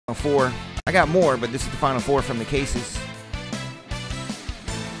4. I got more, but this is the final 4 from the cases.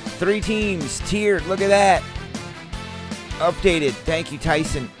 3 teams tiered. Look at that. Updated. Thank you,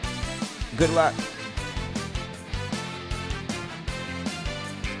 Tyson. Good luck.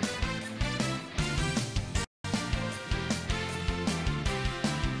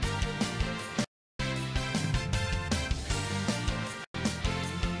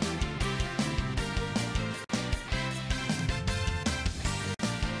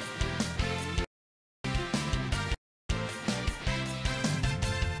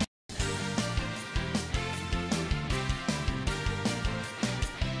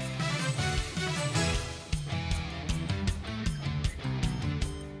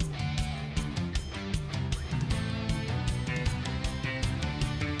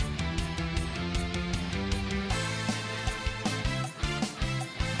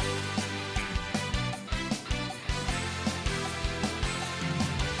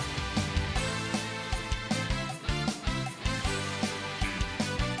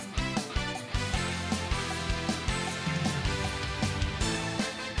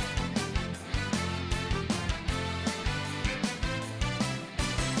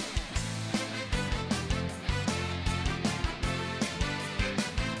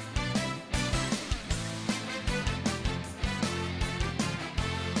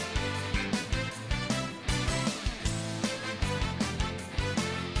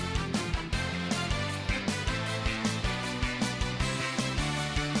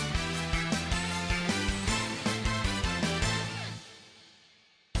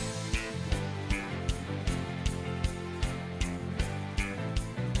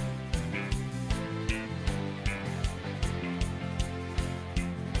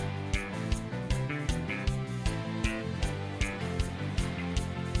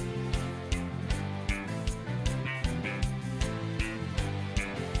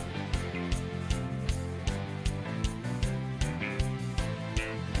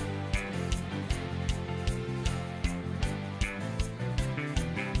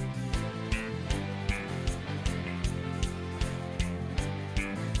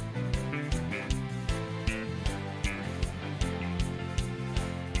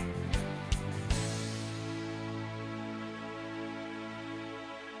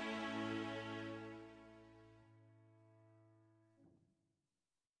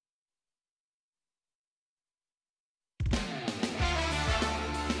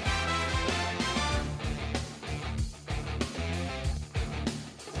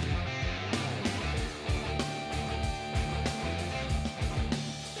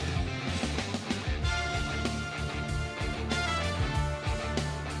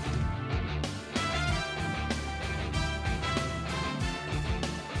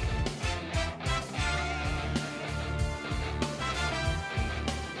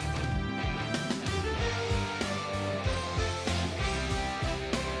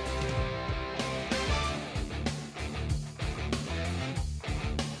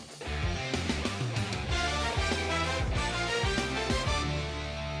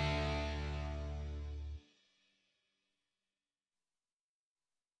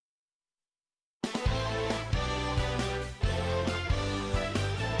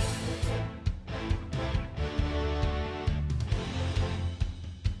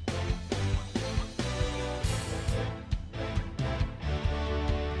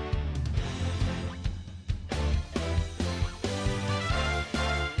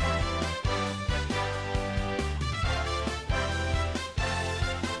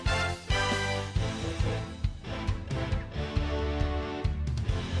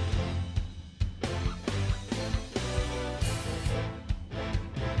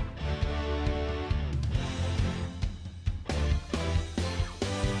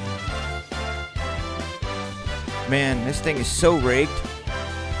 Man, this thing is so rigged.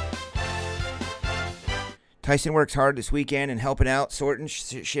 Tyson works hard this weekend and helping out, sorting,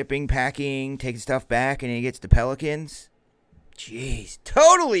 shipping, packing, taking stuff back, and then he gets the Pelicans. Jeez,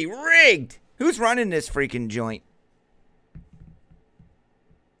 totally rigged. Who's running this freaking joint?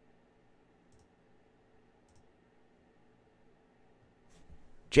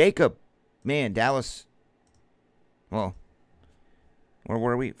 Jacob. Man, Dallas. Well, where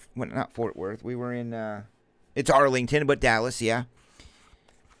were we? Well, not Fort Worth. We were in, it's Arlington, but Dallas, yeah.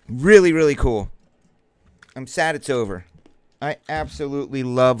 Really, really cool. I'm sad it's over. I absolutely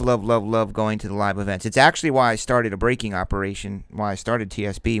love going to the live events. It's actually why I started a breaking operation, why I started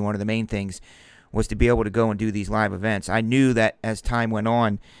TSB. One of the main things was to be able to go and do these live events. I knew that as time went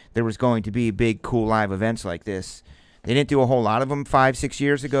on, there was going to be big, cool live events like this. They didn't do a whole lot of them 5-6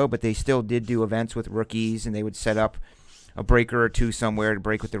 years ago, but they still did do events with rookies, and they would set up a breaker or two somewhere to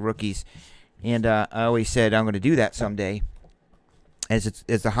break with the rookies. And I always said I'm going to do that someday. As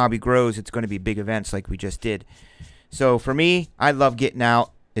the hobby grows, it's going to be big events like we just did. So for me, I love getting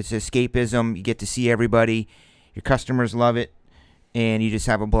out. It's escapism. You get to see everybody. Your customers love it. And you just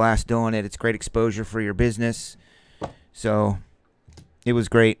have a blast doing it. It's great exposure for your business. So it was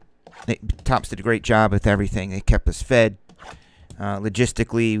great. Tops did a great job with everything. They kept us fed.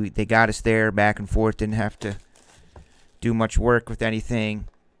 Logistically, they got us there back and forth. Didn't have to do much work with anything.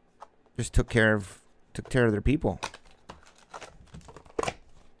 Just took care of their people.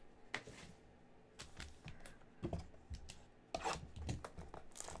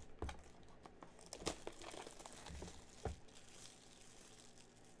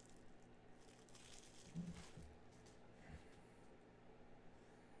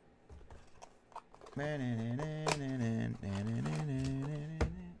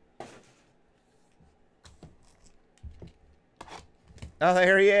 Oh,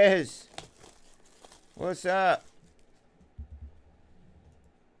 there he is. What's up?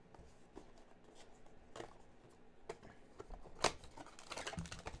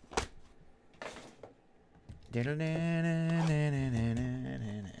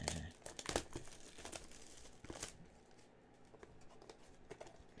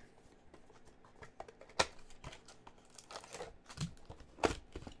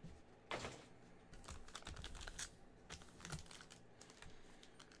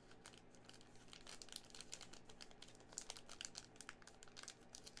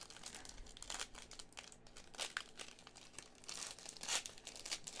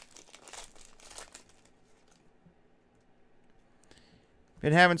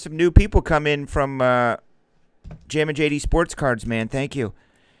 Been having some new people come in from Jam and JD Sports Cards, man. Thank you.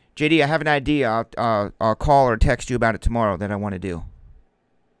 JD, I have an idea. I'll call or text you about it tomorrow that I want to do.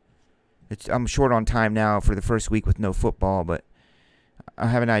 I'm short on time now for the first week with no football, but I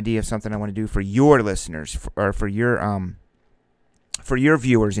have an idea of something I want to do for your listeners or for your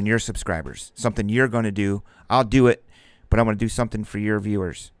viewers and your subscribers. Something you're going to do. I'll do it, but I want to do something for your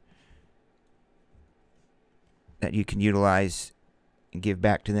viewers that you can utilize and give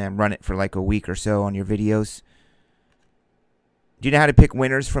back to them. Run it for like a week or so on your videos. Do you know how to pick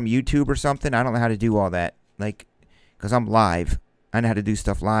winners from YouTube or something? I don't know how to do all that. Like, because I'm live. I know how to do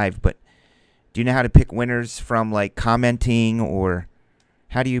stuff live, but do you know how to pick winners from like commenting, or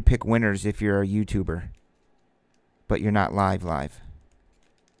how do you pick winners if you're a YouTuber but you're not live?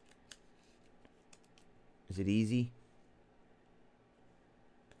 Is it easy?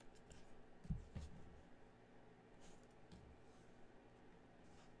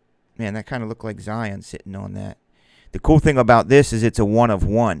 Man, that kind of looked like Zion sitting on that. The cool thing about this is it's a 1 of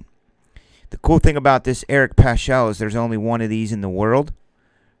 1. The cool thing about this Eric Paschal is there's only one of these in the world.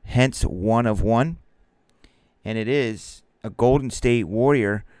 Hence 1 of 1. And it is a Golden State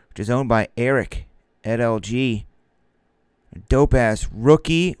Warrior, which is owned by Eric at LG. Dope-ass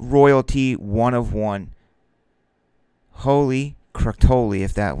rookie royalty 1 of 1. Holy croctoli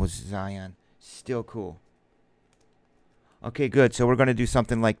if that was Zion. Still cool. Okay, good. So we're going to do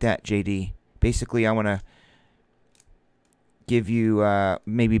something like that, JD. Basically, I want to give you,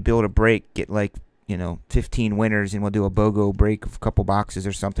 maybe build a break, get like, 15 winners, and we'll do a BOGO break of a couple boxes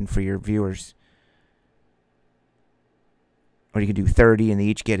or something for your viewers. Or you can do 30 and they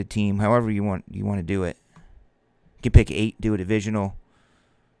each get a team, however you want to do it. You can pick 8, do a divisional.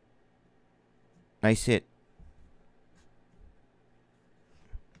 Nice hit.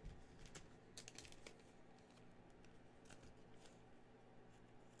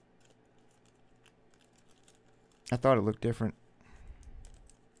 I thought it looked different.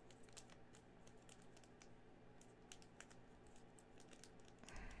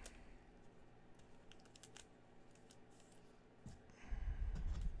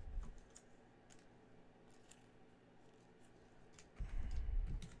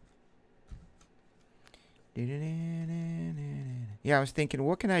 Yeah, I was thinking,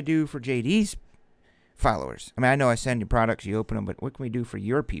 what can I do for JD's followers? I mean, I know I send you products, you open them, but what can we do for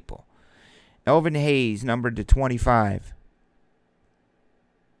your people? Elvin Hayes, numbered to 25.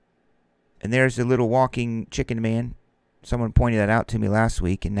 And there's the little walking chicken man. Someone pointed that out to me last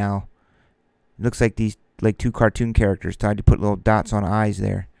week, and now it looks like these like 2 cartoon characters tried to put little dots on eyes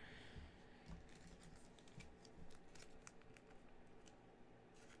there.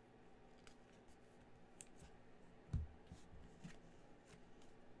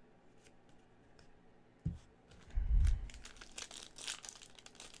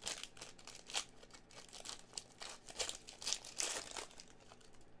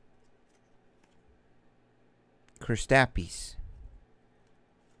 Kristaps.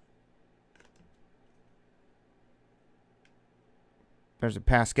 There's a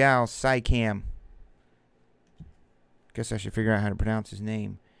Pascal Sycam. Guess I should figure out how to pronounce his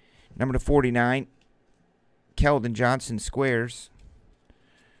name. Number to 49, Keldon Johnson Squares.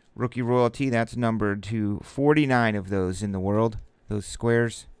 Rookie royalty, that's numbered to 49 of those in the world. Those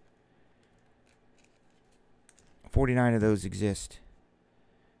squares. 49 of those exist.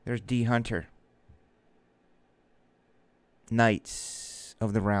 There's D. Hunter. Knights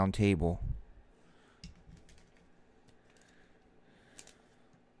of the Round Table.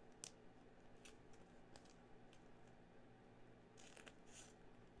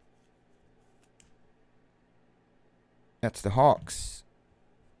 That's the Hawks.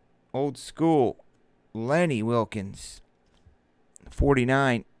 Old school. Lenny Wilkins.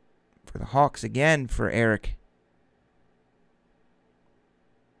 49 for the Hawks again for Eric.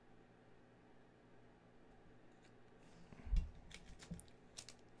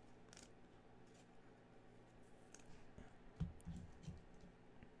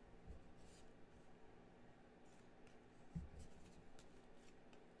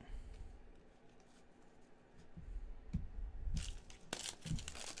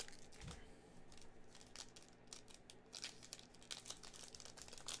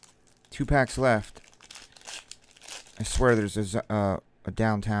 Two packs left. I swear there's a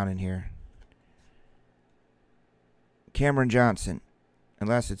downtown in here. Cameron Johnson.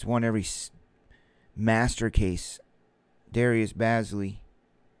 Unless it's one every master case. Darius Basley.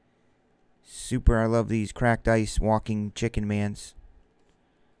 Super, I love these cracked ice walking chicken mans.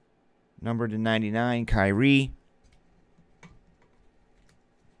 Number to 99, Kyrie.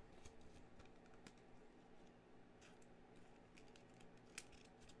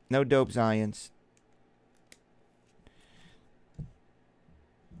 No dope Zions.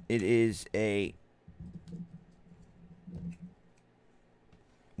 It is a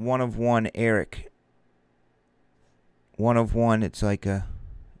 1/1 Eric. 1/1. It's like a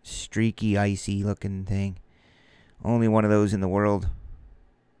streaky, icy looking thing. Only one of those in the world.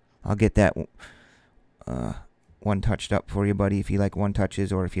 I'll get that one touched up for you, buddy, if you like one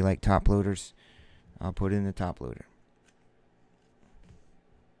touches or if you like top loaders. I'll put it in the top loader.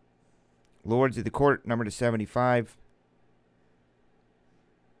 Lords of the Court, number to 75.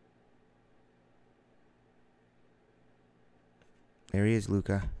 There he is,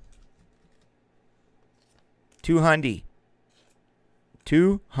 Luka. 200.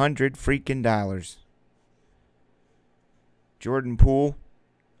 $200 freaking dollars. Jordan Poole.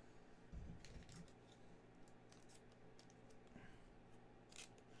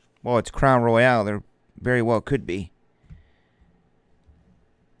 Well, it's Crown Royale. There very well could be.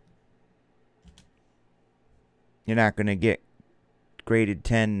 You're not going to get graded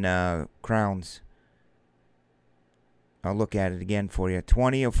 10 crowns. I'll look at it again for you.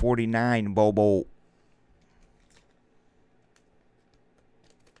 20 of 49, Bobo.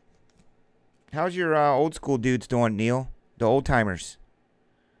 How's your old school dudes doing, Neil? The old timers.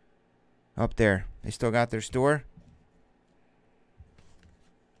 Up there. They still got their store?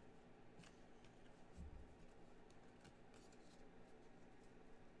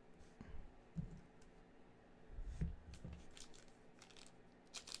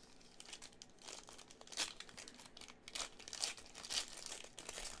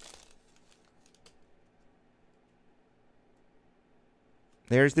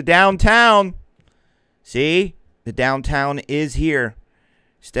 There's the downtown. See? The downtown is here.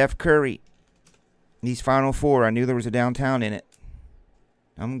 Steph Curry. These final four. I knew there was a downtown in it.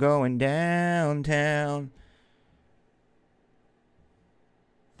 I'm going downtown.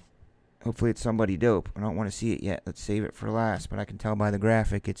 Hopefully it's somebody dope. I don't want to see it yet. Let's save it for last. But I can tell by the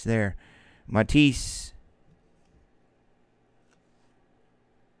graphic it's there. Matisse.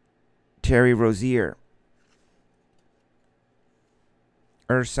 Terry Rozier.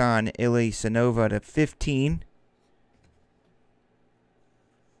 Ersan Ilyasova to 15.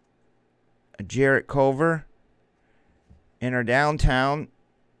 A Jarrett Culver. In our downtown.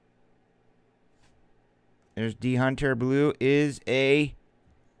 There's D. Hunter. Blue is a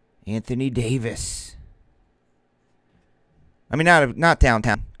Anthony Davis. I mean, not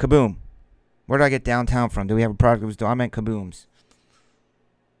downtown. Kabooom. Where did I get downtown from? Do we have a product that was... I meant Kabooms.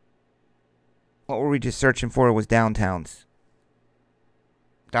 What were we just searching for? It was downtowns.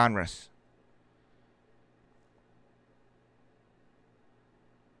 Donruss.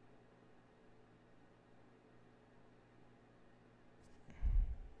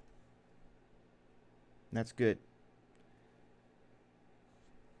 That's good.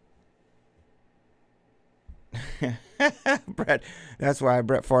 Brett. That's why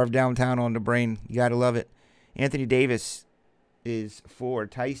Brett Favre downtown on the brain. You got to love it. Anthony Davis is for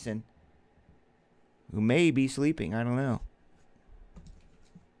Tyson, who may be sleeping. I don't know.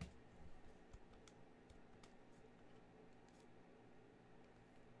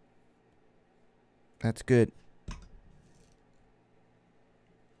 That's good.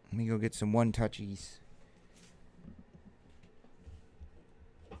 Let me go get some one-touchies.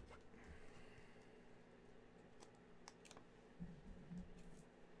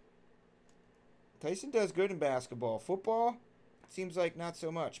 Tyson does good in basketball. Football, seems like not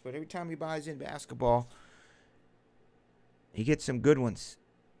so much. But every time he buys in basketball, he gets some good ones.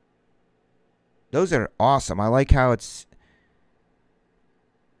 Those are awesome. I like how it's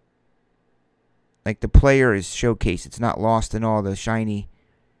like the player is showcased. It's not lost in all the shiny.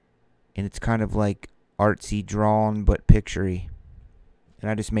 And it's kind of like artsy drawn but picturey. And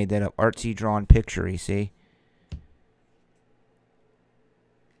I just made that up. Artsy drawn picturey, see?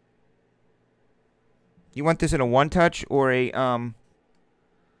 You want this in a one-touch or a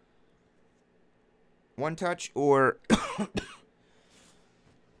one-touch or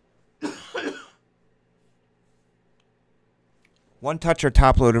one-touch or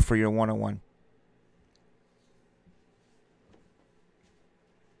top loader for your 101?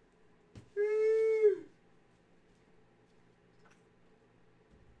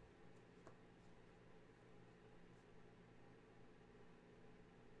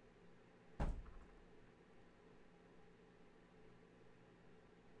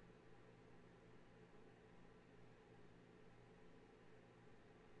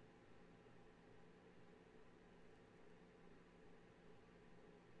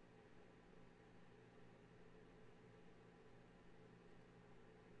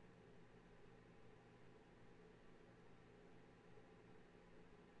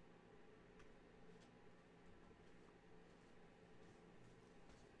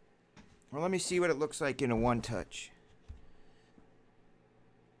 Well, let me see what it looks like in a one-touch.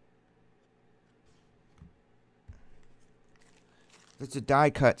 It's a die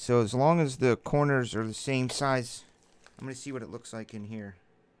cut, so as long as the corners are the same size, I'm going to see what it looks like in here.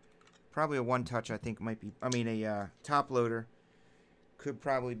 Probably a one-touch, I think, might be... I mean, a top loader could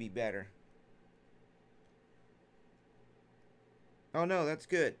probably be better. Oh, no, that's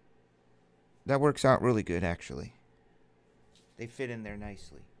good. That works out really good, actually. They fit in there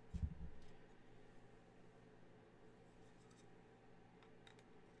nicely.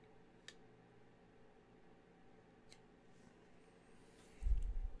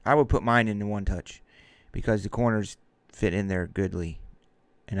 I would put mine in the one touch because the corners fit in there goodly.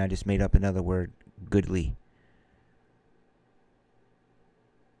 And I just made up another word, goodly.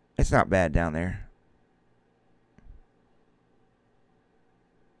 It's not bad down there.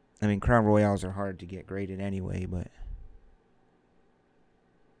 I mean, Crown Royales are hard to get graded anyway, but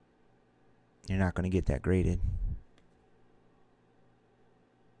you're not going to get that graded.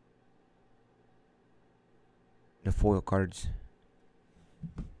 The foil cards.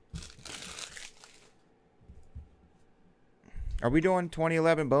 Are we doing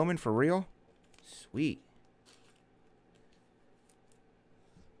 2011 Bowman for real? Sweet.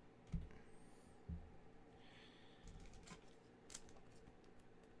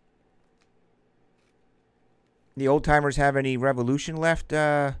 The old timers have any Revolution left,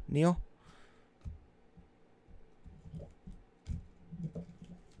 Neil?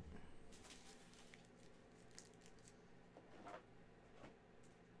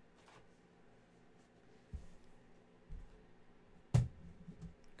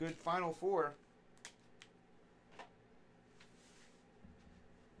 Good Final Four.